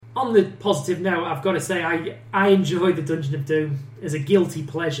on the positive note, I've got to say I enjoy the Dungeon of Doom as a guilty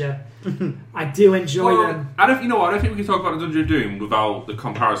pleasure. I do enjoy them. I don't think we can talk about the Dungeon of Doom without the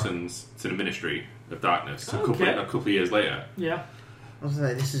comparisons to the Ministry of Darkness a couple of years later. Yeah. I was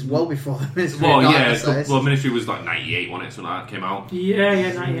like, this is well before the Ministry Well, of Darkness. Ministry was like 98, wasn't it? Something like that came out.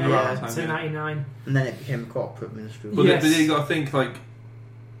 Yeah, 98. Yeah, to 99. And then it became a corporate ministry. But Yes. then you got to think, like,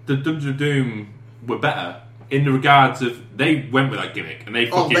 the Dungeon of Doom were better in the regards of they went with that gimmick and they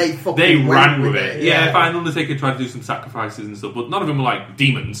fucking ran went with it. Yeah, fine, Undertaker tried to do some sacrifices and stuff, but none of them were like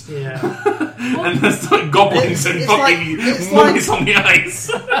demons. Yeah. And there's like goblins and fucking mummies on the ice.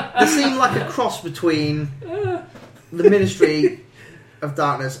 They seem like a cross between the Ministry of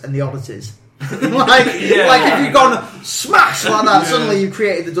Darkness and the Oddities. Like if you've gone smash like that, suddenly you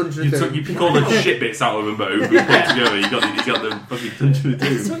created the Dungeon of Doom. You pick all the shit bits out of them, but put together, you got the fucking Dungeon of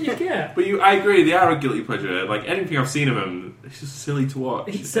Doom. That's what you get. But I agree, they are a guilty pleasure. Like anything I've seen of them, it's just silly to watch.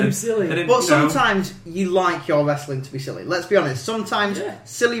 It's so silly. But sometimes you like your wrestling to be silly. Let's be honest. Sometimes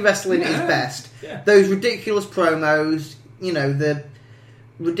silly wrestling is best. Yeah. Those ridiculous promos, the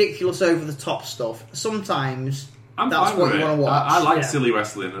ridiculous over the top stuff. Sometimes that's what you want to watch. I like silly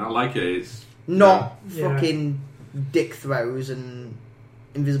wrestling, and I like it. It's not fucking dick throws and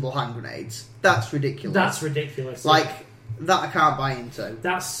invisible hand grenades. That's ridiculous. That's ridiculous. Like that, I can't buy into.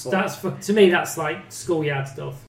 To me, that's like schoolyard stuff.